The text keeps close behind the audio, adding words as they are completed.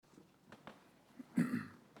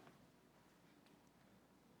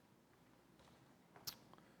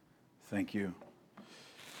Thank you.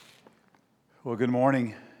 Well, good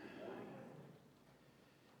morning.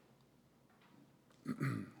 If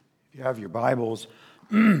you have your Bibles,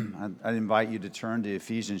 I'd invite you to turn to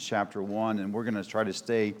Ephesians chapter 1, and we're going to try to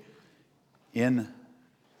stay in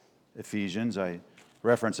Ephesians. I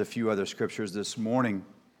reference a few other scriptures this morning.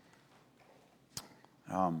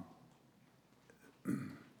 We're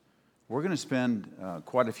going to spend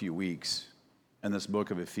quite a few weeks in this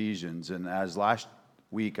book of Ephesians, and as last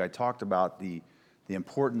week I talked about the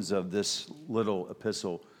importance of this little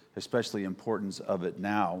epistle, especially importance of it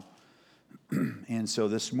now. And so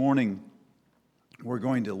this morning we're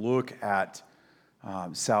going to look at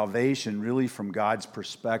salvation really from God's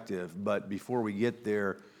perspective. But before we get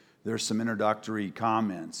there, there's some introductory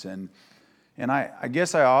comments. And I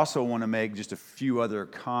guess I also want to make just a few other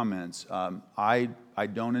comments. I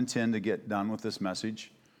don't intend to get done with this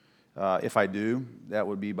message. If I do, that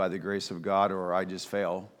would be by the grace of God, or I just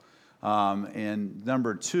fail. And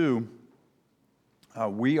number two,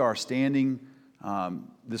 we are standing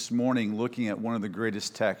this morning looking at one of the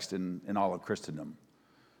greatest texts in all of Christendom.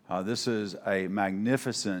 This is a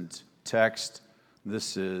magnificent text.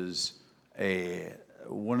 This is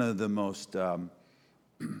one of the most, as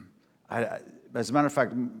a matter of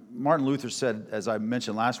fact, Martin Luther said, as I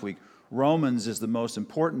mentioned last week, Romans is the most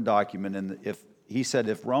important document. And he said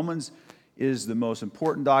if Romans is the most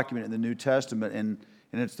important document in the New Testament and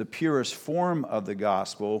it's the purest form of the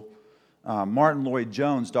gospel, Martin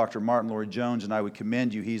Lloyd-Jones, Dr. Martin Lloyd-Jones, and I would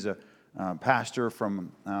commend you. He's a pastor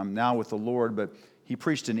from now with the Lord, but he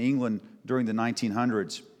preached in England during the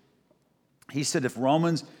 1900s. He said if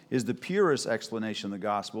Romans is the purest explanation of the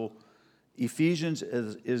gospel, Ephesians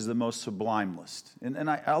is the most sublime list. And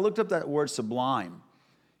I looked up that word sublime,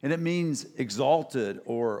 and it means exalted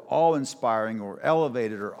or awe-inspiring or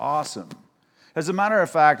elevated or awesome. As a matter of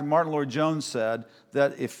fact, Martin Lloyd-Jones said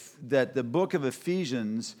that the book of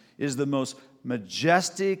Ephesians is the most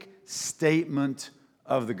majestic statement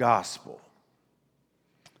of the gospel.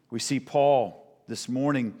 We see Paul this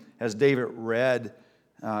morning, as David read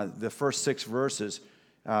the first 6 verses,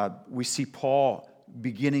 we see Paul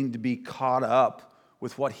beginning to be caught up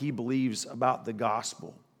with what he believes about the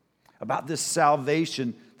gospel, about this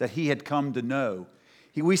salvation that he had come to know.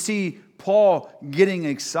 We see Paul getting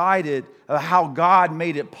excited about how God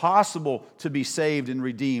made it possible to be saved and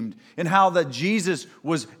redeemed, and how that Jesus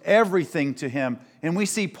was everything to him. And we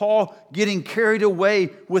see Paul getting carried away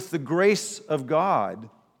with the grace of God.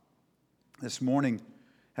 This morning,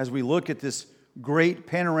 as we look at this great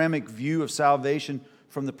panoramic view of salvation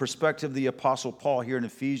from the perspective of the Apostle Paul here in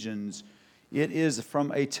Ephesians, it is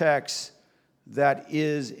from a text that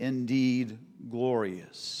is indeed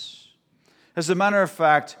glorious. As a matter of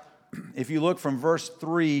fact, if you look from verse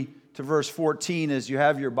 3 to verse 14, as you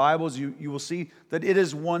have your Bibles, you will see that it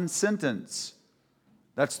is one sentence.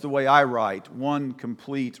 That's the way I write, one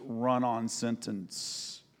complete run-on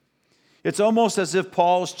sentence. It's almost as if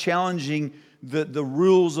Paul's challenging the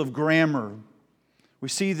rules of grammar. We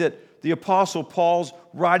see that the Apostle Paul's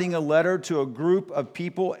writing a letter to a group of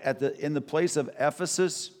people in the place of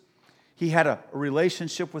Ephesus. He had a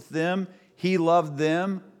relationship with them. He loved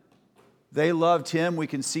them. They loved him. We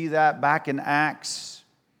can see that back in Acts.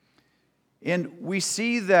 And we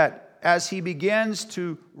see that as he begins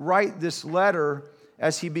to write this letter,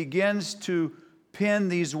 as he begins to pen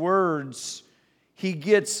these words, he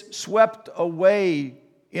gets swept away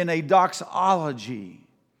in a doxology.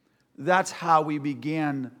 That's how we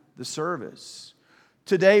began the service.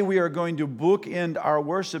 Today we are going to bookend our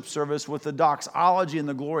worship service with the doxology and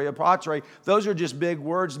the Gloria Patri. Those are just big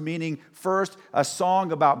words meaning, first, a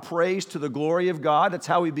song about praise to the glory of God. That's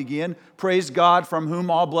how we begin. Praise God from whom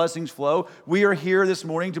all blessings flow. We are here this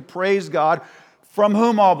morning to praise God from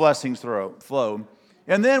whom all blessings flow.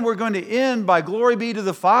 And then we're going to end by glory be to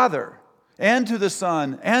the Father and to the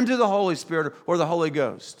Son and to the Holy Spirit or the Holy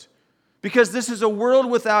Ghost. Because this is a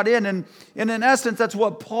world without end. And in essence, that's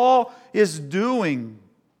what Paul is doing.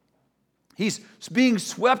 He's being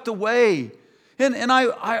swept away. And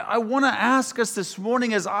I want to ask us this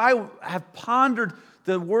morning, as I have pondered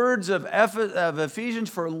the words of Ephesians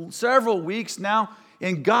for several weeks now,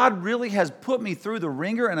 and God really has put me through the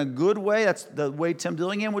ringer in a good way. That's the way Tim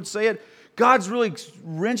Dillingham would say it. God's really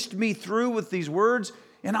wrenched me through with these words.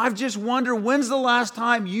 And I've just wondered, when's the last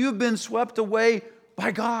time you've been swept away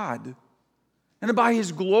by God? And by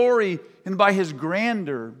His glory and by His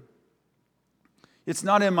grandeur. It's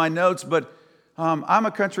not in my notes, but I'm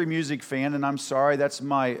a country music fan, and I'm sorry, that's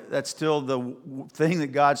still the thing that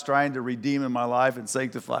God's trying to redeem in my life and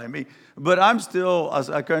sanctify me. But I'm still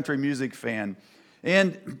a country music fan.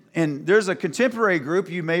 And there's a contemporary group,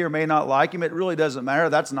 you may or may not like him, it really doesn't matter,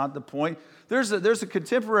 that's not the point. There's a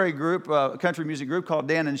contemporary group, a country music group called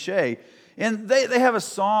Dan and Shay, and they have a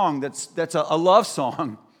song that's a love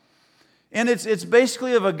song. And it's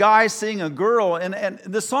basically of a guy seeing a girl, and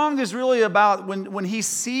the song is really about when he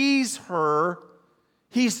sees her,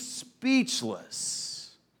 he's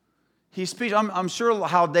speechless. I'm sure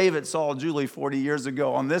how David saw Julie 40 years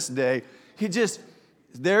ago on this day.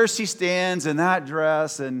 There she stands in that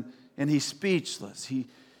dress, and he's speechless.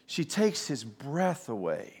 She takes his breath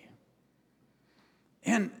away.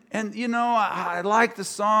 And I like the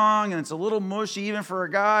song, and it's a little mushy even for a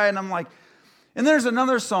guy, and I'm like, and there's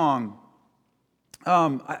another song.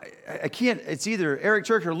 I can't, it's either Eric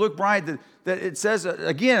Church or Luke Bryant that it says,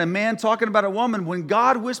 again, a man talking about a woman, when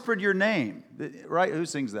God whispered your name, right? Who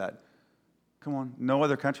sings that? Come on, no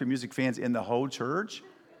other country music fans in the whole church?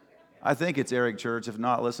 I think it's Eric Church, if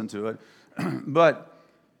not, listen to it. But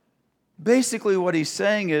basically what he's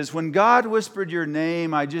saying is, when God whispered your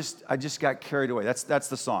name, I just got carried away. That's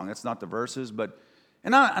the song, that's not the verses, but,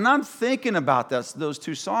 and I'm thinking about those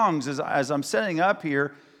two songs as I'm setting up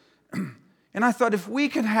here. And I thought, if we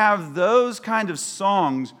can have those kind of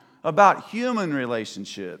songs about human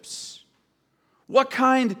relationships, what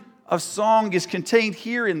kind of song is contained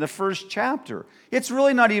here in the first chapter? It's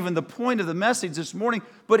really not even the point of the message this morning,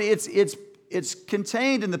 but it's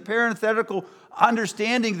contained in the parenthetical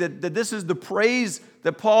understanding that this is the praise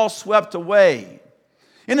that Paul swept away.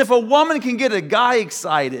 And if a woman can get a guy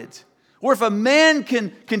excited, or if a man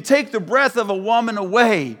can take the breath of a woman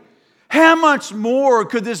away, how much more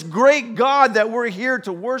could this great God that we're here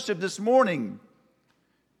to worship this morning?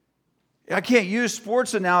 I can't use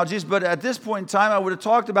sports analogies, but at this point in time, I would have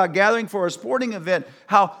talked about gathering for a sporting event,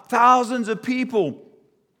 how thousands of people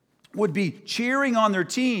would be cheering on their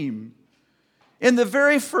team. And the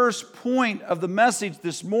very first point of the message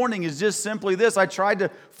this morning is just simply this. I tried to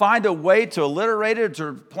find a way to alliterate it,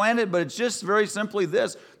 to plan it, but it's just very simply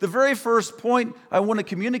this. The very first point I want to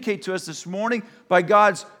communicate to us this morning by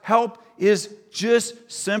God's help is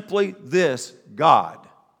just simply this: God.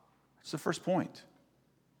 It's the first point.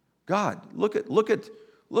 God. Look at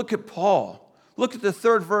Paul. Look at the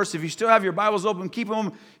third verse. If you still have your Bibles open, keep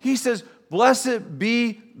them. He says, "Blessed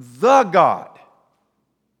be the God."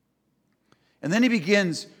 And then he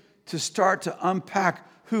begins to start to unpack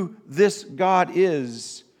who this God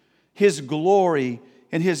is, His glory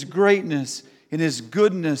and His greatness and His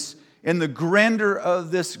goodness and the grandeur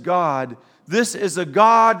of this God. This is a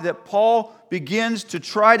God that Paul begins to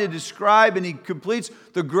try to describe, and he completes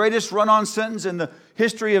the greatest run-on sentence in the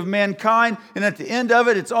history of mankind. And at the end of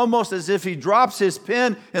it, it's almost as if he drops his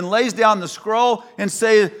pen and lays down the scroll and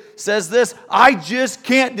says this: I just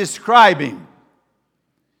can't describe Him.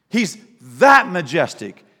 He's that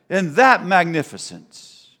majestic and that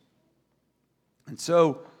magnificent. And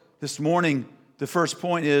so this morning, the first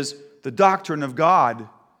point is the doctrine of God.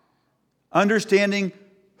 Understanding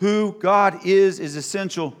who God is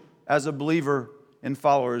essential as a believer and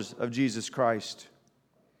followers of Jesus Christ.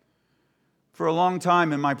 For a long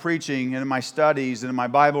time in my preaching and in my studies and in my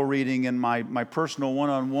Bible reading and my personal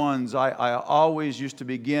one-on-ones, I always used to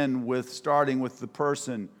begin with starting with the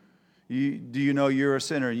person. Do you know you're a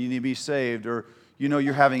sinner and you need to be saved? Or you know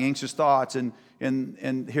you're having anxious thoughts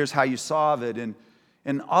and here's how you solve it.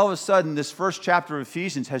 And all of a sudden, this first chapter of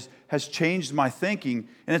Ephesians has changed my thinking.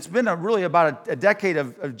 And it's been really about a decade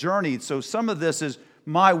of journey. So some of this is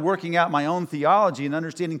my working out my own theology and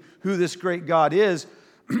understanding who this great God is.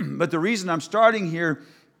 But the reason I'm starting here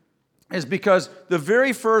is because the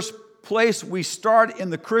very first place we start in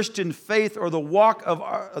the Christian faith or the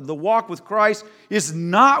walk with Christ is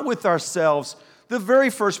not with ourselves. The very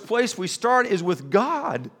first place we start is with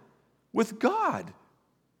God. With God.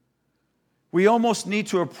 We almost need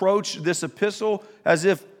to approach this epistle as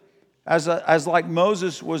like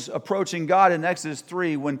Moses was approaching God in Exodus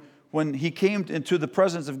 3 when he came into the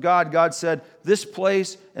presence of God. God said, "This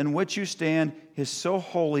place in which you stand is so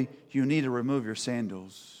holy, you need to remove your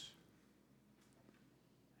sandals."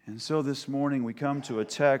 And so this morning we come to a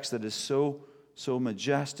text that is so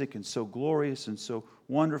majestic and so glorious and so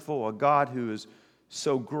wonderful, a God who is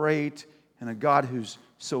so great and a God who's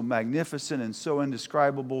so magnificent and so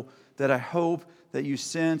indescribable, that I hope that you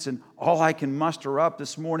sense, and all I can muster up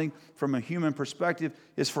this morning from a human perspective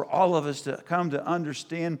is for all of us to come to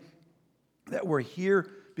understand that we're here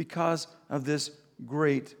because of this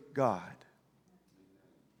great God.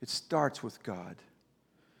 It starts with God.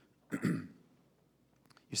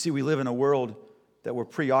 You see, we live in a world that we're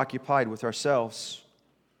preoccupied with ourselves.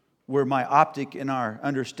 We're myopic in our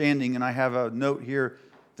understanding, and I have a note here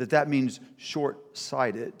that means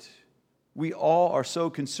short-sighted. We all are so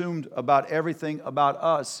consumed about everything about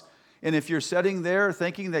us. And if you're sitting there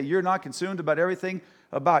thinking that you're not consumed about everything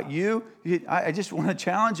about you, I just want to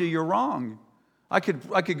challenge you, you're wrong. I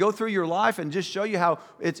could go through your life and just show you how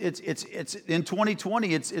it's in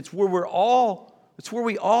 2020, it's where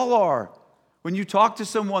we all are. When you talk to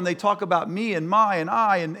someone, they talk about me and my and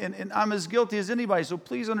I, and I'm as guilty as anybody. So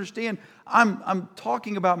please understand, I'm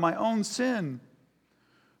talking about my own sin.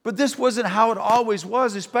 But this wasn't how it always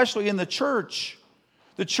was, especially in the church.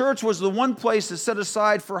 The church was the one place that's set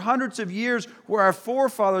aside for hundreds of years where our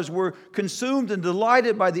forefathers were consumed and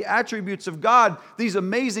delighted by the attributes of God, these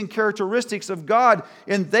amazing characteristics of God,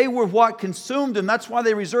 and they were what consumed them. That's why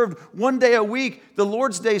they reserved one day a week, the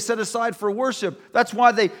Lord's Day, set aside for worship. That's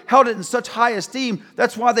why they held it in such high esteem.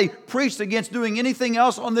 That's why they preached against doing anything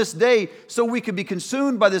else on this day, so we could be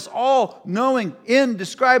consumed by this all-knowing,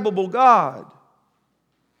 indescribable God.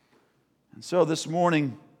 And so this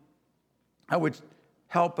morning, I would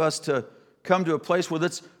help us to come to a place where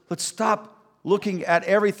let's stop looking at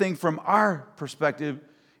everything from our perspective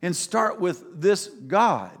and start with this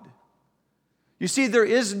God. You see,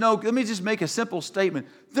 let me just make a simple statement.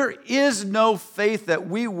 There is no faith that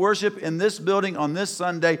we worship in this building on this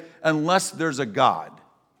Sunday unless there's a God.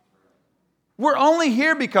 We're only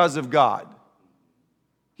here because of God.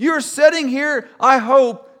 You're sitting here, I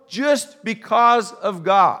hope, just because of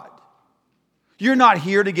God. You're not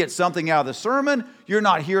here to get something out of the sermon. You're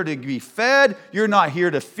not here to be fed. You're not here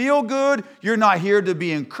to feel good. You're not here to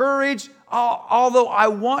be encouraged. Although I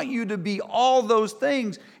want you to be all those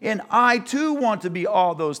things, and I too want to be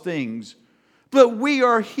all those things. But we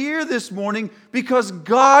are here this morning because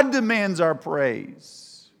God demands our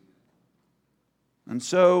praise. And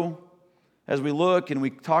so, as we look and we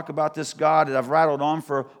talk about this God that I've rattled on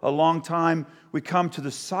for a long time, we come to the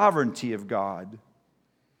sovereignty of God.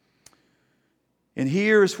 And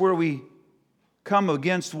here is where we come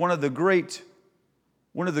against one of the great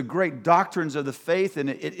doctrines of the faith, and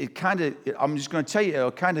I'm just going to tell you,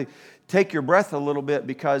 it'll kind of take your breath a little bit,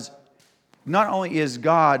 because not only is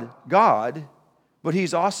God God, but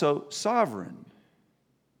He's also sovereign.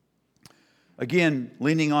 Again,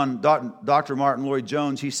 leaning on Dr. Martin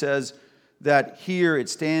Lloyd-Jones, he says that here it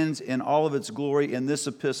stands in all of its glory in this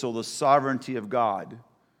epistle, the sovereignty of God.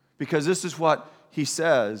 Because this is what he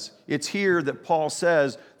says. It's here that Paul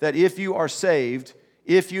says that if you are saved,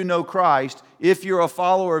 if you know Christ, if you're a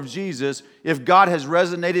follower of Jesus, if God has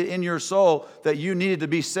resonated in your soul that you needed to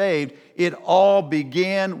be saved, it all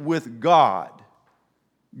began with God.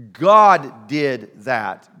 God did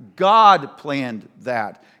that. God planned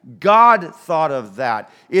that. God thought of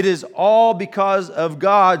that. It is all because of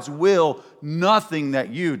God's will, nothing that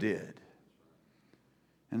you did.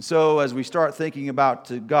 And so as we start thinking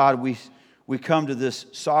about God, we come to this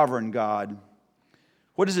sovereign God.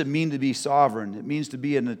 What does it mean to be sovereign? It means to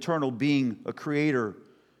be an eternal being, a creator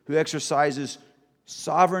who exercises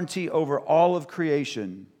sovereignty over all of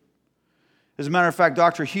creation. As a matter of fact,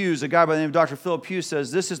 Dr. Hughes, a guy by the name of Dr. Philip Hughes,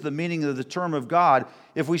 says this is the meaning of the term of God.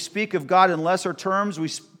 If we speak of God in lesser terms,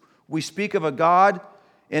 we speak of a God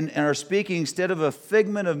and are speaking instead of a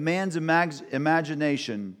figment of man's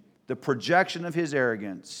imagination, the projection of his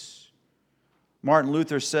arrogance. Martin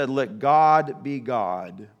Luther said, "Let God be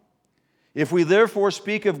God." If we therefore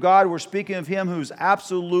speak of God, we're speaking of Him who's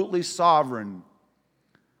absolutely sovereign.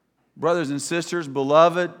 Brothers and sisters,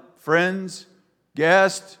 beloved, friends,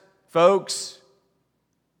 guests, folks,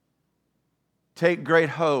 take great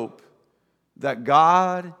hope that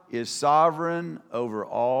God is sovereign over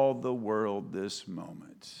all the world this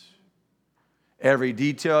moment. Every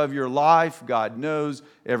detail of your life, God knows.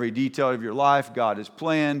 Every detail of your life, God has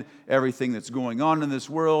planned. Everything that's going on in this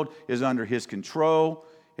world is under His control.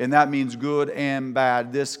 And that means good and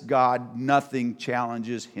bad. This God, nothing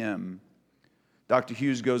challenges Him. Dr.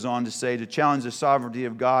 Hughes goes on to say, to challenge the sovereignty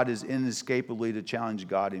of God is inescapably to challenge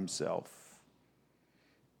God Himself.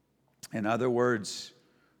 In other words,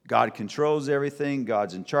 God controls everything,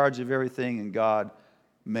 God's in charge of everything, and God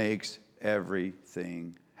makes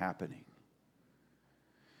everything happening.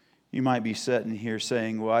 You might be sitting here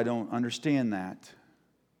saying, well, I don't understand that.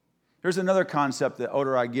 There's another concept that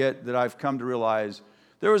older I get that I've come to realize.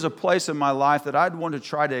 There was a place in my life that I'd want to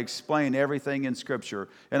try to explain everything in Scripture.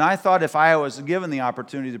 And I thought if I was given the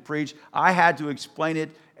opportunity to preach, I had to explain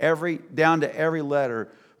it down to every letter.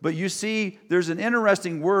 But you see, there's an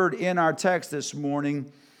interesting word in our text this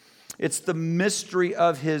morning. It's the mystery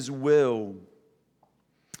of His will.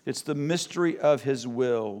 It's the mystery of His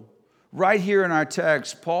will. Right here in our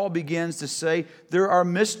text, Paul begins to say there are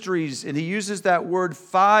mysteries, and he uses that word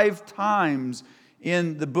 5 times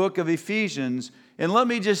in the book of Ephesians. And let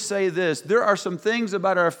me just say this. There are some things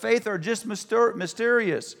about our faith that are just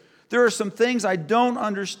mysterious. There are some things I don't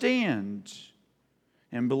understand.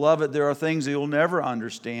 And beloved, there are things that you'll never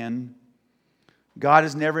understand. God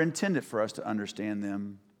has never intended for us to understand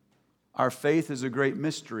them. Our faith is a great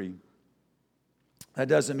mystery. That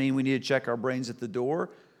doesn't mean we need to check our brains at the door.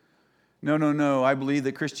 No. I believe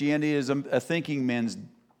that Christianity is a thinking man's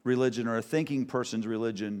religion or a thinking person's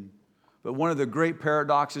religion. But one of the great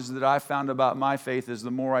paradoxes that I found about my faith is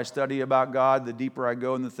the more I study about God, the deeper I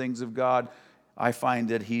go in the things of God, I find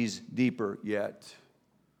that He's deeper yet.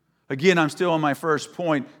 Again, I'm still on my first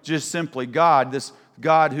point, just simply God, this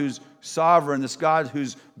God who's sovereign, this God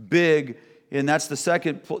who's big, and that's the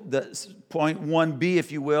second point, 1B,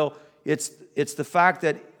 if you will. It's the fact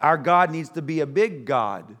that our God needs to be a big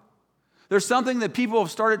God. There's something that people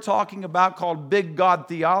have started talking about called big God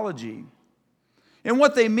theology. And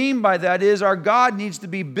what they mean by that is our God needs to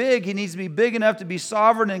be big. He needs to be big enough to be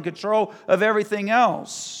sovereign and in control of everything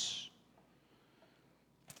else.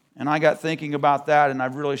 And I got thinking about that, and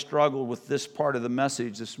I've really struggled with this part of the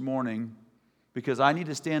message this morning because I need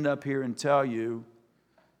to stand up here and tell you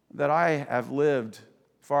that I have lived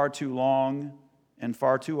far too long and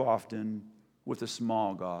far too often with a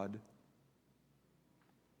small God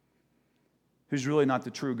who's really not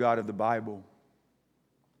the true God of the Bible.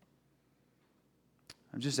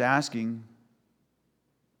 I'm just asking,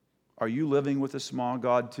 are you living with a small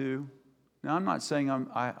God too? Now, I'm not saying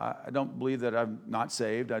I don't believe that I'm not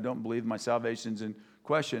saved. I don't believe my salvation's in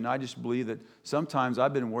question. I just believe that sometimes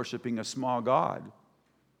I've been worshiping a small God,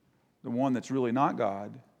 the one that's really not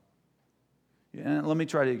God. And let me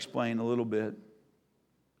try to explain a little bit.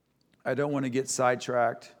 I don't want to get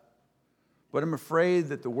sidetracked, but I'm afraid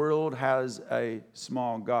that the world has a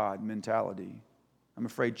small God mentality. I'm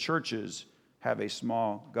afraid churches have a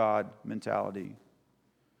small God mentality.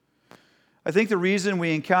 I think the reason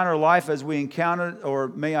we encounter life as we encounter, or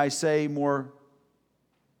may I say more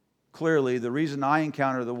clearly, the reason I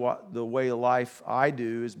encounter the way of life I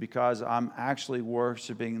do is because I'm actually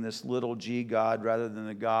worshiping this little g God rather than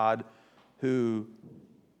the God who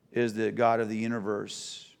is the God of the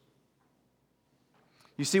universe.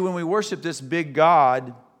 You see, when we worship this big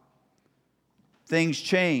God, things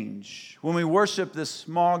change. When we worship this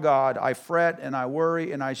small God, I fret and I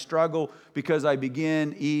worry and I struggle because I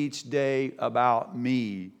begin each day about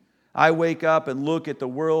me. I wake up and look at the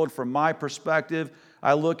world from my perspective.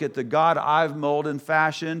 I look at the God I've molded and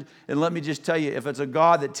fashioned. And let me just tell you, if it's a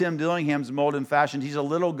God that Tim Dillingham's molded and fashioned, he's a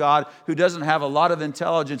little God who doesn't have a lot of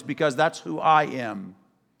intelligence because that's who I am.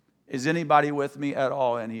 Is anybody with me at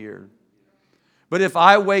all in here? But if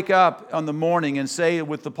I wake up on the morning and say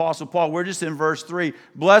with the Apostle Paul, we're just in verse 3,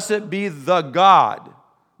 blessed be the God,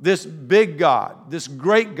 this big God, this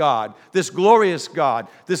great God, this glorious God,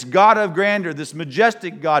 this God of grandeur, this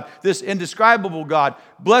majestic God, this indescribable God.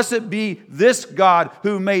 Blessed be this God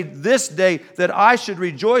who made this day that I should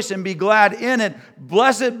rejoice and be glad in it.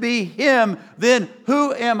 Blessed be Him. Then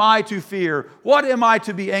who am I to fear? What am I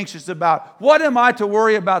to be anxious about? What am I to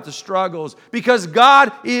worry about the struggles? Because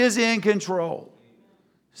God is in control.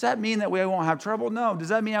 Does that mean that we won't have trouble? No. Does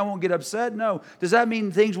that mean I won't get upset? No. Does that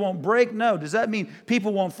mean things won't break? No. Does that mean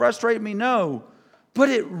people won't frustrate me? No. But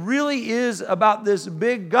it really is about this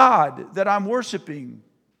big God that I'm worshiping.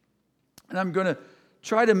 And I'm going to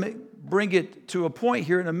try to bring it to a point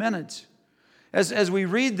here in a minute. As we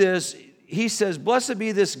read this, he says, blessed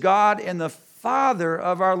be this God and the Father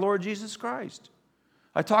of our Lord Jesus Christ.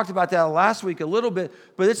 I talked about that last week a little bit,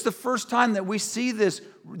 but it's the first time that we see this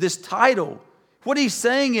title. What he's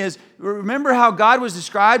saying is, remember how God was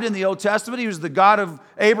described in the Old Testament? He was the God of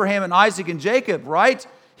Abraham and Isaac and Jacob, right?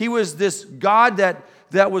 He was this God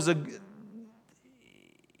that was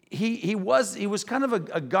he was kind of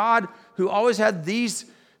a God who always had these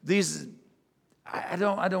I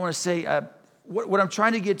don't want to say what I'm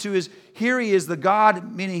trying to get to is here he is the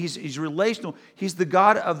God, meaning he's relational. He's the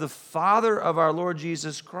God of the Father of our Lord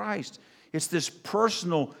Jesus Christ. It's this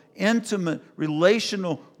personal, intimate,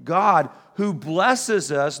 relational God who blesses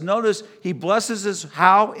us. Notice, He blesses us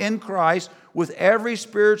how? In Christ, with every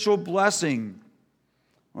spiritual blessing.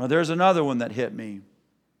 Well, there's another one that hit me.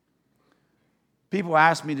 People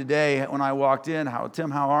asked me today when I walked in, Tim,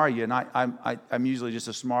 how are you? And I'm usually just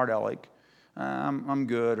a smart aleck. I'm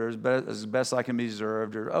good, or as best I can be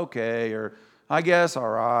deserved, or okay, or I guess all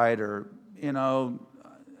right, or,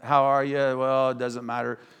 how are you? Well, it doesn't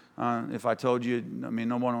matter. If I told you,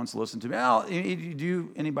 no one wants to listen to me.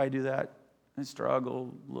 Anybody do that? I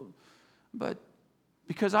struggle. But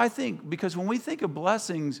because when we think of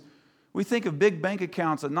blessings, We think of big bank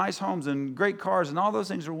accounts and nice homes and great cars, and all those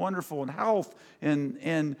things are wonderful, and health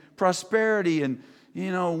and prosperity and,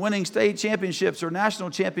 winning state championships or national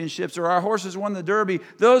championships, or our horses won the Derby.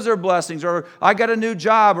 Those are blessings. Or I got a new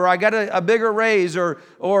job, or I got a bigger raise, or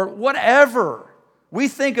whatever. We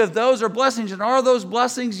think of those are blessings, and are those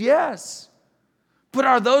blessings? Yes. But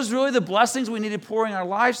are those really the blessings we need to pouring our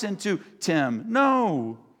lives into, Tim?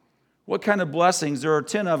 No. What kind of blessings? There are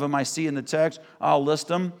 10 of them I see in the text. I'll list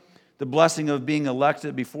them. The blessing of being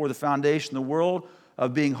elected before the foundation of the world,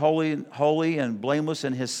 of being holy and blameless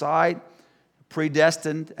in His sight,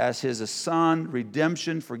 predestined as His son,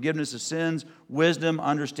 redemption, forgiveness of sins, wisdom,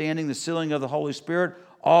 understanding, the sealing of the Holy Spirit.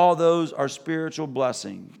 All those are spiritual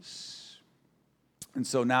blessings. And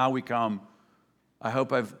so now we come, I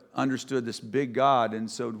hope I've understood this big God. And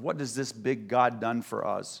so what has this big God done for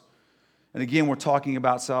us? And again, we're talking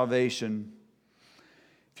about salvation.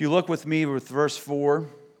 If you look with me with verse 4,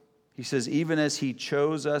 he says, even as He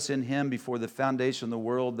chose us in Him before the foundation of the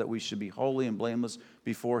world, that we should be holy and blameless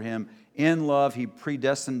before Him. In love, He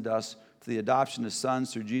predestined us to the adoption of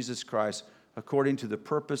sons through Jesus Christ, according to the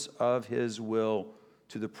purpose of His will,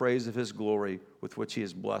 to the praise of His glory, with which He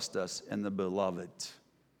has blessed us in the Beloved.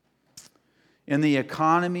 In the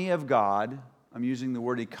economy of God, I'm using the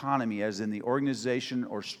word economy as in the organization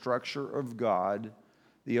or structure of God,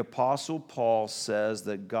 the Apostle Paul says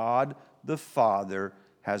that God the Father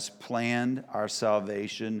has planned our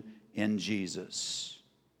salvation in Jesus.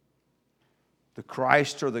 The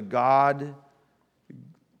Christ or the God-man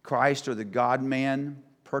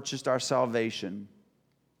purchased our salvation.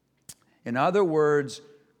 In other words,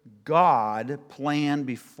 God planned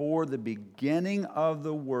before the beginning of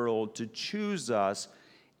the world to choose us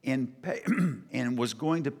and was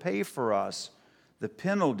going to pay for us the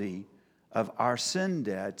penalty of our sin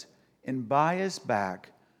debt and buy us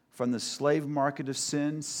back from the slave market of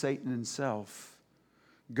sin, Satan himself.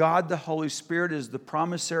 God, the Holy Spirit, is the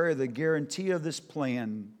promissory, the guarantee of this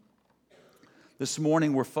plan. This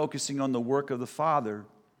morning, we're focusing on the work of the Father.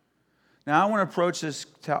 Now, I want to approach this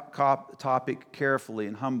topic carefully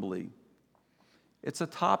and humbly. It's a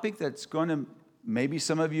topic that's going to, maybe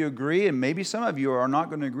some of you agree, and maybe some of you are not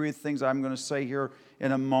going to agree with things I'm going to say here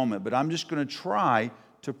in a moment, but I'm just going to try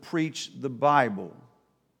to preach the Bible.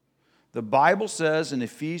 The Bible says in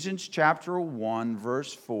Ephesians chapter 1,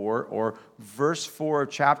 verse 4, or verse 4 of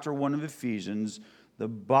chapter 1 of Ephesians, the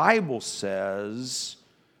Bible says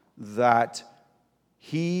that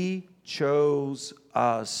He chose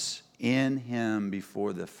us in Him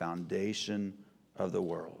before the foundation of the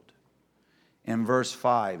world. In verse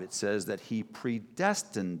 5, it says that He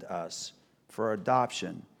predestined us for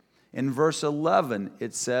adoption. In verse 11,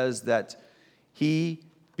 it says that He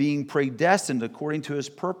being predestined according to His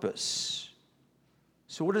purpose.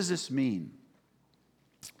 So what does this mean?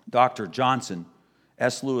 Dr. Johnson,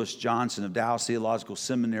 S. Lewis Johnson of Dallas Theological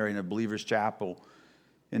Seminary and of Believers Chapel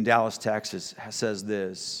in Dallas, Texas, says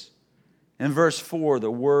this. In verse 4, the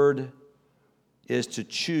word is to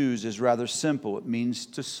choose is rather simple. It means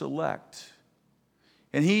to select.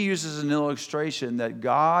 And he uses an illustration that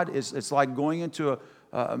God is, it's like going into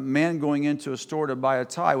a man going into a store to buy a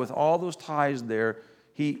tie. With all those ties there,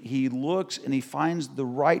 he looks and he finds the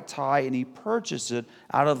right tie and he purchases it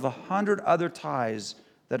out of 100 other ties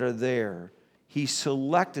that are there. He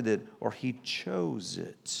selected it or he chose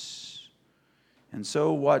it. And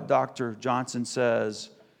so what Dr. Johnson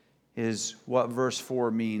says is what verse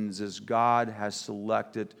 4 means is God has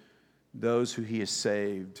selected those who He has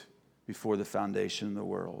saved before the foundation of the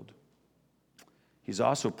world. He's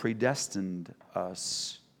also predestined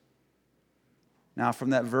us. Now, from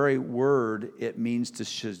that very word, it means to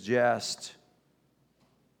suggest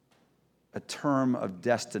a term of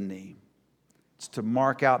destiny. It's to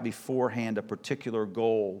mark out beforehand a particular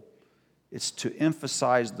goal. It's to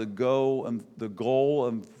emphasize the goal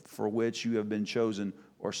for which you have been chosen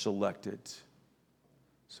or selected.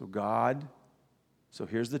 So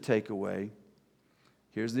here's the takeaway.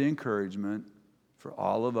 Here's the encouragement for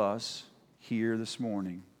all of us here this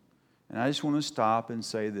morning. And I just want to stop and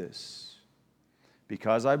say this.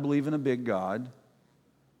 Because I believe in a big God,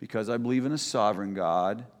 because I believe in a sovereign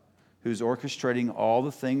God who's orchestrating all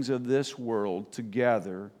the things of this world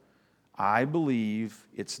together, I believe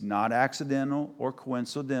it's not accidental or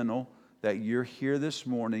coincidental that you're here this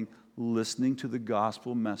morning listening to the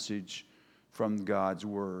gospel message from God's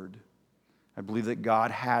Word. I believe that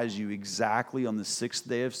God has you exactly on the 6th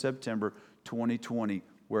day of September 2020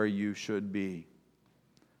 where you should be.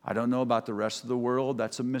 I don't know about the rest of the world.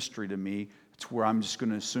 That's a mystery to me. It's where I'm just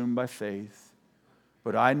going to assume by faith.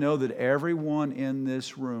 But I know that everyone in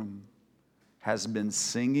this room has been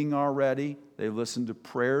singing already. They've listened to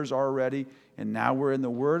prayers already. And now we're in the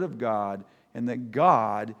Word of God, and that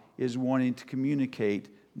God is wanting to communicate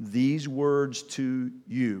these words to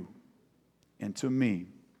you and to me.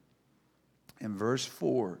 In verse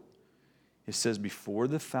 4, it says, before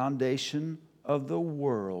the foundation of the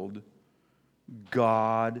world,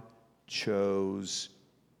 God chose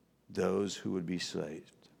those who would be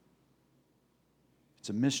saved. It's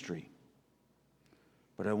a mystery.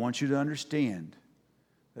 But I want you to understand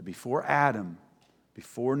that before Adam,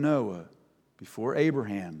 before Noah, before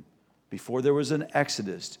Abraham, before there was an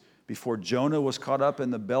Exodus, before Jonah was caught up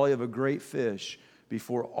in the belly of a great fish,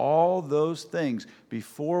 before all those things,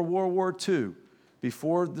 before World War II,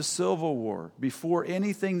 before the Civil War, before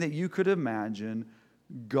anything that you could imagine,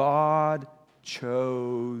 God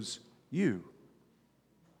chose you.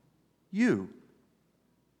 You.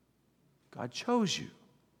 God chose you.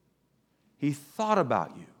 He thought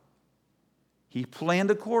about you. He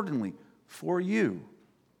planned accordingly for you.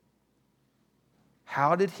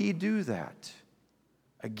 How did He do that?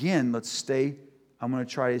 Again, I'm going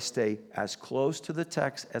to try to stay as close to the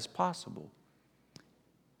text as possible.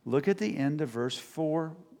 Look at the end of verse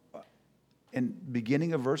 4 and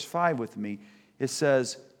beginning of verse 5 with me. It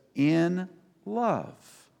says, in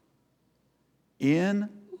love. In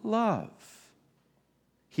love.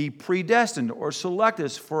 He predestined or selected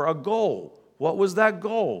us for a goal. What was that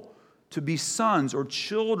goal? To be sons or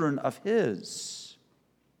children of His.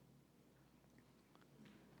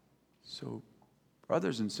 So,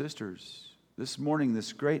 brothers and sisters, this morning,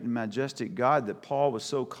 this great and majestic God that Paul was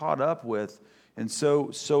so caught up with and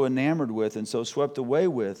so enamored with and so swept away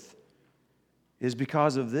with is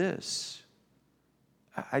because of this.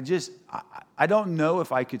 I don't know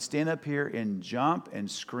if I could stand up here and jump and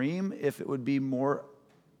scream if it would be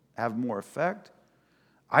have more effect.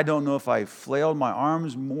 I don't know if I flailed my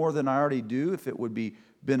arms more than I already do, if it would be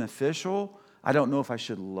beneficial. I don't know if I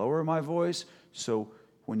should lower my voice so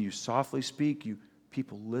when you softly speak,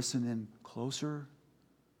 people listen in closer.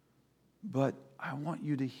 But I want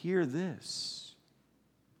you to hear this.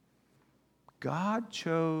 God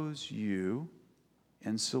chose you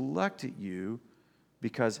and selected you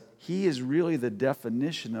because He is really the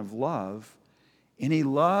definition of love, and He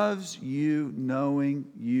loves you knowing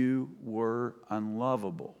you were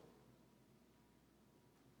unlovable.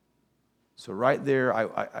 So right there,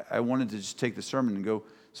 I wanted to just take the sermon and go,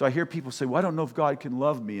 so I hear people say, well, I don't know if God can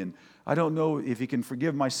love me, and I don't know if He can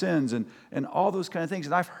forgive my sins, and all those kind of things.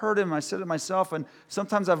 And I've heard Him, I said it myself, and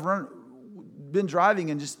sometimes I've been driving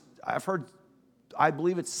and I've heard, I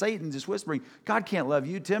believe it's Satan just whispering, God can't love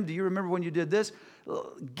you. Tim, do you remember when you did this?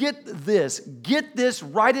 Get this,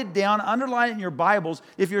 write it down, underline it in your Bibles.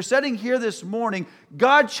 If you're sitting here this morning,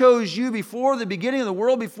 God chose you before the beginning of the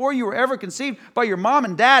world, before you were ever conceived by your mom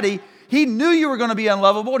and daddy. He knew you were going to be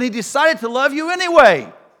unlovable, and He decided to love you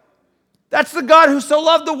anyway. That's the God who so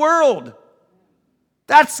loved the world.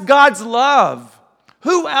 That's God's love.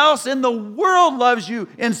 Who else in the world loves you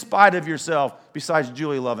in spite of yourself besides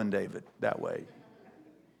Julie loving David that way?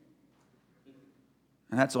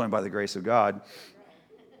 And that's only by the grace of God.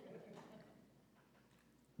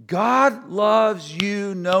 God loves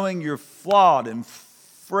you knowing you're flawed and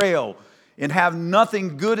frail and have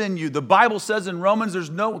nothing good in you. The Bible says in Romans,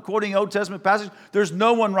 quoting Old Testament passage, there's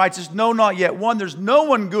no one righteous, no, not yet one. There's no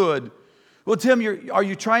one good. Well, Tim, are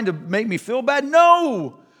you trying to make me feel bad?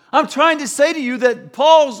 No. I'm trying to say to you that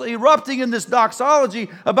Paul's erupting in this doxology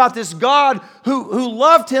about this God who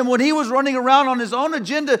loved him when he was running around on his own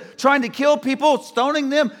agenda, trying to kill people, stoning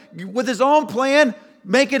them with his own plan,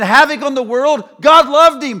 making havoc on the world. God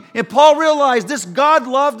loved him. And Paul realized this God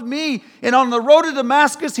loved me. And on the road to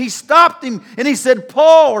Damascus, he stopped him and he said,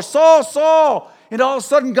 Paul, or Saul, Saul. And all of a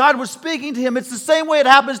sudden, God was speaking to him. It's the same way it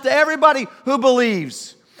happens to everybody who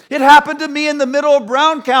believes. It happened to me in the middle of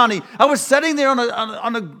Brown County. I was sitting there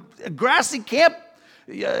on a grassy camp,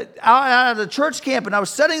 out at a church camp, and I was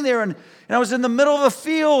sitting there, and I was in the middle of a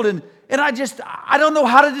field, and I don't know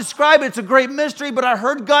how to describe it. It's a great mystery, but I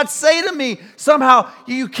heard God say to me, somehow,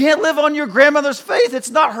 you can't live on your grandmother's faith. It's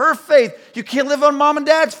not her faith. You can't live on mom and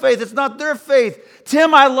dad's faith. It's not their faith.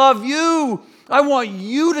 Tim, I love you. I want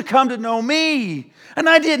you to come to know me. And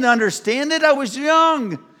I didn't understand it. I was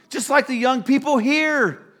young, just like the young people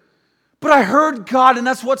here. But I heard God, and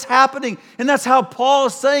that's what's happening. And that's how Paul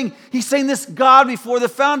is saying. He's saying this God before the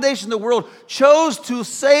foundation of the world chose to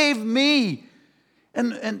save me.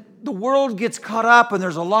 And the world gets caught up, and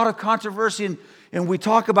there's a lot of controversy. And we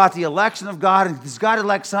talk about the election of God, and does God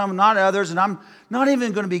elect some, not others. And I'm not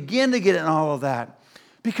even going to begin to get in all of that.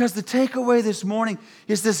 Because the takeaway this morning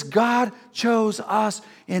is this: God chose us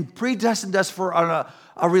and predestined us for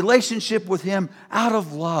a relationship with Him out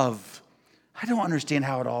of love. I don't understand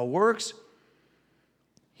how it all works.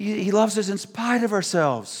 He loves us in spite of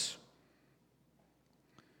ourselves.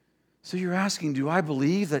 So you're asking, do I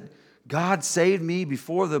believe that God saved me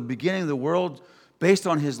before the beginning of the world based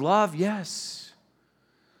on His love? Yes.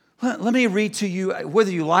 Let me read to you,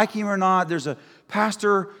 whether you like him or not. There's a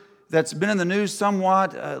pastor that's been in the news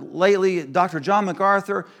somewhat lately, Dr. John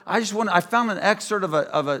MacArthur. I found an excerpt of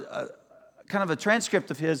a kind of a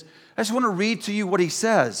transcript of his. I just want to read to you what he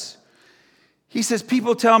says. He says,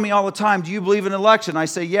 people tell me all the time, do you believe in election? I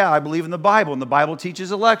say, yeah, I believe in the Bible, and the Bible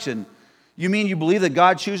teaches election. You mean you believe that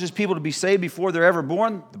God chooses people to be saved before they're ever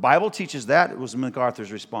born? The Bible teaches that, was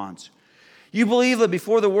MacArthur's response. You believe that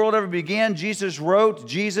before the world ever began, Jesus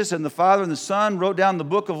and the Father and the Son wrote down the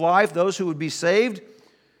book of life, those who would be saved,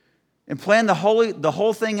 and planned the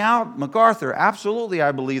whole thing out? MacArthur, absolutely,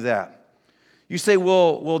 I believe that. You say,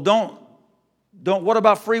 well, don't. What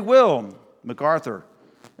about free will? MacArthur,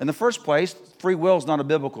 in the first place, free will is not a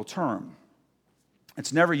biblical term.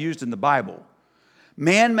 It's never used in the Bible.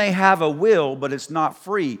 Man may have a will, but it's not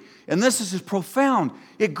free. And this is profound.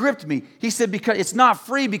 It gripped me. He said, because it's not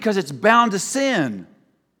free because it's bound to sin.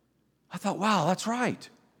 I thought, wow, that's right.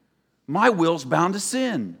 My will's bound to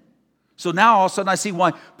sin. So now all of a sudden I see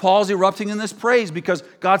why Paul's erupting in this praise, because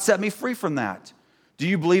God set me free from that. Do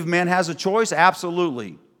you believe man has a choice?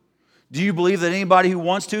 Absolutely. Do you believe that anybody who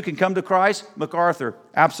wants to can come to Christ? MacArthur,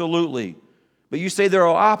 absolutely. But you say there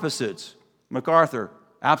are opposites. MacArthur,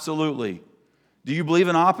 absolutely. Do you believe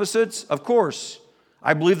in opposites? Of course.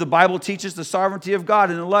 I believe the Bible teaches the sovereignty of God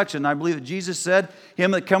in election. I believe that Jesus said,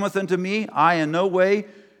 him that cometh unto me, I in no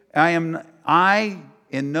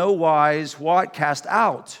wise what? Cast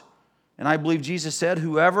out. And I believe Jesus said,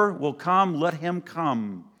 whoever will come, let him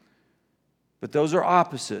come. But those are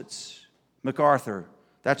opposites. MacArthur,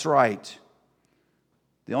 that's right.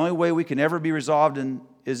 The only way we can ever be resolved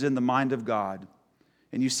is in the mind of God.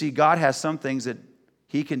 And you see, God has some things that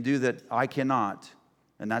He can do that I cannot,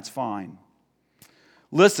 and that's fine.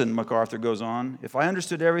 Listen, MacArthur goes on, if I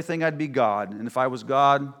understood everything, I'd be God. And if I was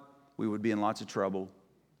God, we would be in lots of trouble.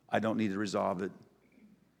 I don't need to resolve it.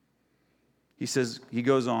 He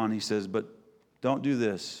goes on, he says, but don't do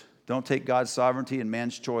this. Don't take God's sovereignty and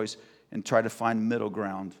man's choice and try to find middle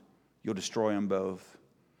ground. You'll destroy them both.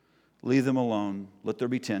 Leave them alone. Let there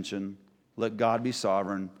be tension. Let God be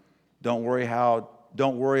sovereign. Don't worry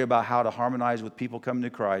about how to harmonize with people coming to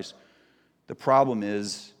Christ. The problem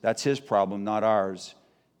is, that's His problem, not ours.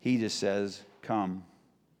 He just says, come.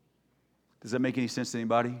 Does that make any sense to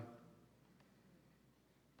anybody?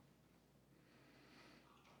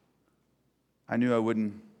 I knew I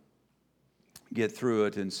wouldn't get through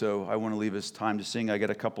it, and so I want to leave us time to sing. I got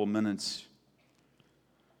a couple of minutes.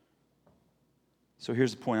 So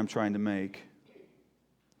here's the point I'm trying to make.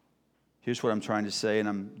 Here's what I'm trying to say, and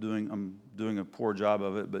I'm doing a poor job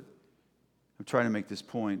of it, but I'm trying to make this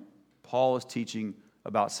point. Paul is teaching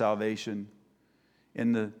about salvation.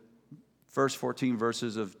 In the first 14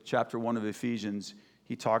 verses of chapter 1 of Ephesians,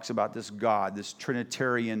 he talks about this God, this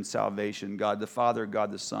Trinitarian salvation, God the Father,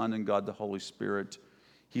 God the Son, and God the Holy Spirit.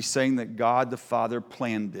 He's saying that God the Father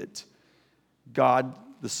planned it, God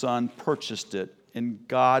the Son purchased it, and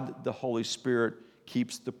God the Holy Spirit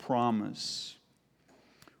keeps the promise.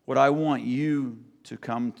 What I want you to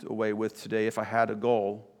come away with today, if I had a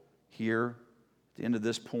goal here at the end of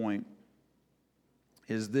this point,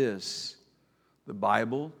 is this. The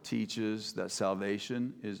Bible teaches that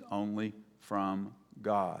salvation is only from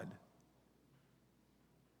God.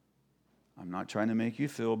 I'm not trying to make you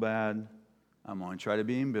feel bad. I'm only trying to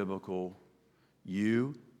be biblical.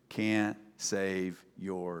 You can't save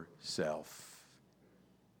yourself.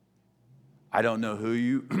 I don't know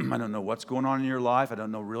I don't know what's going on in your life. I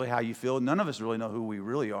don't know really how you feel. None of us really know who we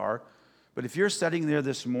really are. But if you're sitting there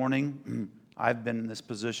this morning, I've been in this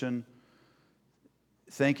position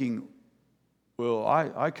thinking, well,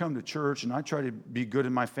 I come to church and I try to be good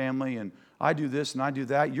in my family and I do this and I do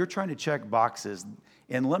that. You're trying to check boxes.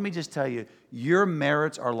 And let me just tell you, your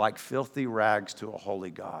merits are like filthy rags to a holy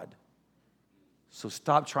God. So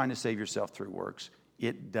stop trying to save yourself through works.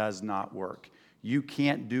 It does not work. You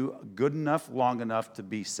can't do good enough, long enough to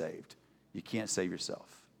be saved. You can't save yourself.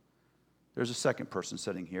 There's a second person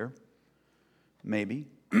sitting here, maybe,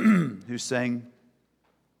 who's saying,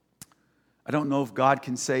 I don't know if God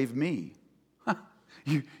can save me.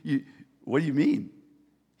 What do you mean?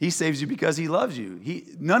 He saves you because He loves you.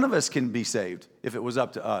 None of us can be saved if it was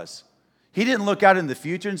up to us. He didn't look out in the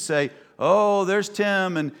future and say, oh, there's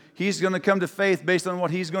Tim, and he's going to come to faith based on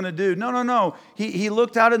what he's going to do. No, no, no. He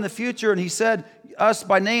looked out in the future and he said, us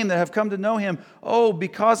by name that have come to know him, oh,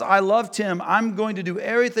 because I love Tim, I'm going to do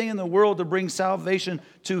everything in the world to bring salvation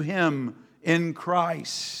to him in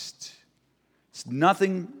Christ. It's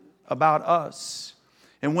nothing about us.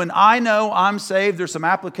 And when I know I'm saved, there's some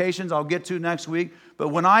applications I'll get to next week, but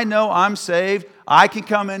when I know I'm saved, I can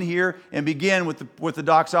come in here and begin with the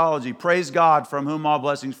doxology. Praise God from whom all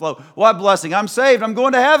blessings flow. What blessing? I'm saved. I'm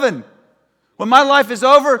going to heaven. When my life is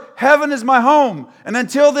over, heaven is my home. And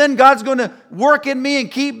until then, God's going to work in me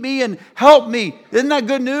and keep me and help me. Isn't that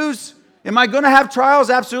good news? Am I going to have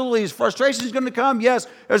trials? Absolutely. Is frustration going to come? Yes.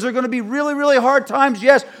 Is there going to be really, really hard times?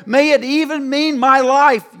 Yes. May it even mean my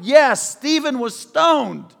life? Yes. Stephen was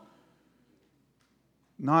stoned.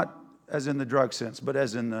 Not as in the drug sense, but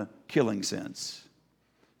as in the killing sense.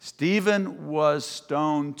 Stephen was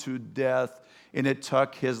stoned to death, and it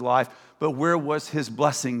took his life. But where was his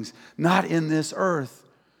blessings? Not in this earth.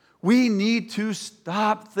 We need to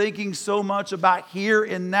stop thinking so much about here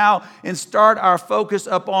and now and start our focus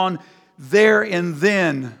upon there and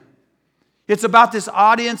then. It's about this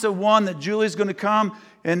audience of one that Julie's going to come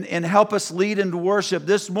and help us lead into worship.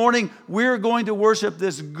 This morning, we're going to worship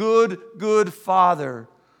this good, good Father,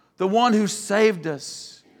 the one who saved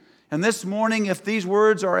us. And this morning, if these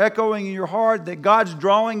words are echoing in your heart, that God's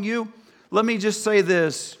drawing you, let me just say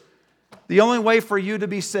this. The only way for you to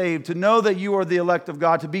be saved, to know that you are the elect of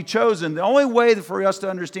God, to be chosen, the only way for us to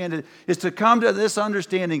understand it is to come to this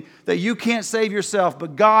understanding that you can't save yourself,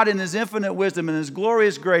 but God in His infinite wisdom and His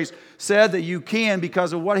glorious grace said that you can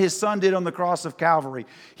because of what His Son did on the cross of Calvary.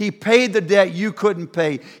 He paid the debt you couldn't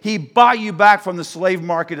pay. He bought you back from the slave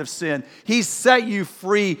market of sin. He set you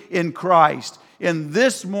free in Christ. And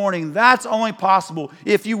this morning, that's only possible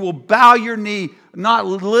if you will bow your knee, not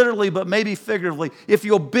literally, but maybe figuratively. If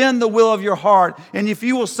you'll bend the will of your heart, and if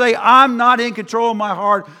you will say, I'm not in control of my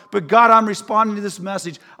heart, but God, I'm responding to this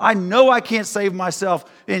message. I know I can't save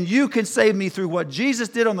myself, and you can save me through what Jesus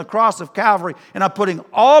did on the cross of Calvary. And I'm putting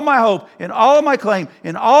all my hope and all of my claim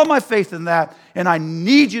and all my faith in that, and I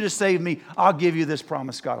need you to save me. I'll give you this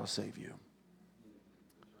promise. God will save you.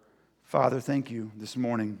 Father, thank you this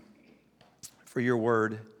morning for your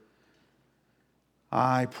word.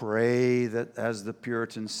 I pray that, as the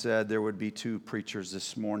Puritans said, there would be two preachers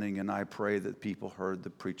this morning, and I pray that people heard the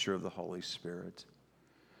preacher of the Holy Spirit.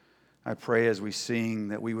 I pray as we sing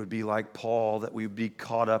that we would be like Paul, that we would be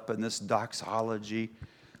caught up in this doxology,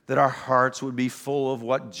 that our hearts would be full of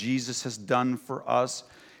what Jesus has done for us,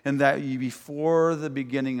 and that before the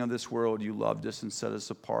beginning of this world, you loved us and set us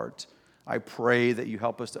apart. I pray that you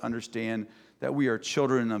help us to understand that we are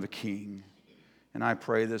children of a King. And I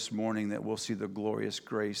pray this morning that we'll see the glorious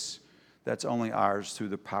grace that's only ours through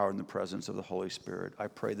the power and the presence of the Holy Spirit. I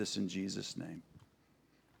pray this in Jesus' name.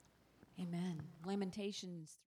 Amen. Lamentations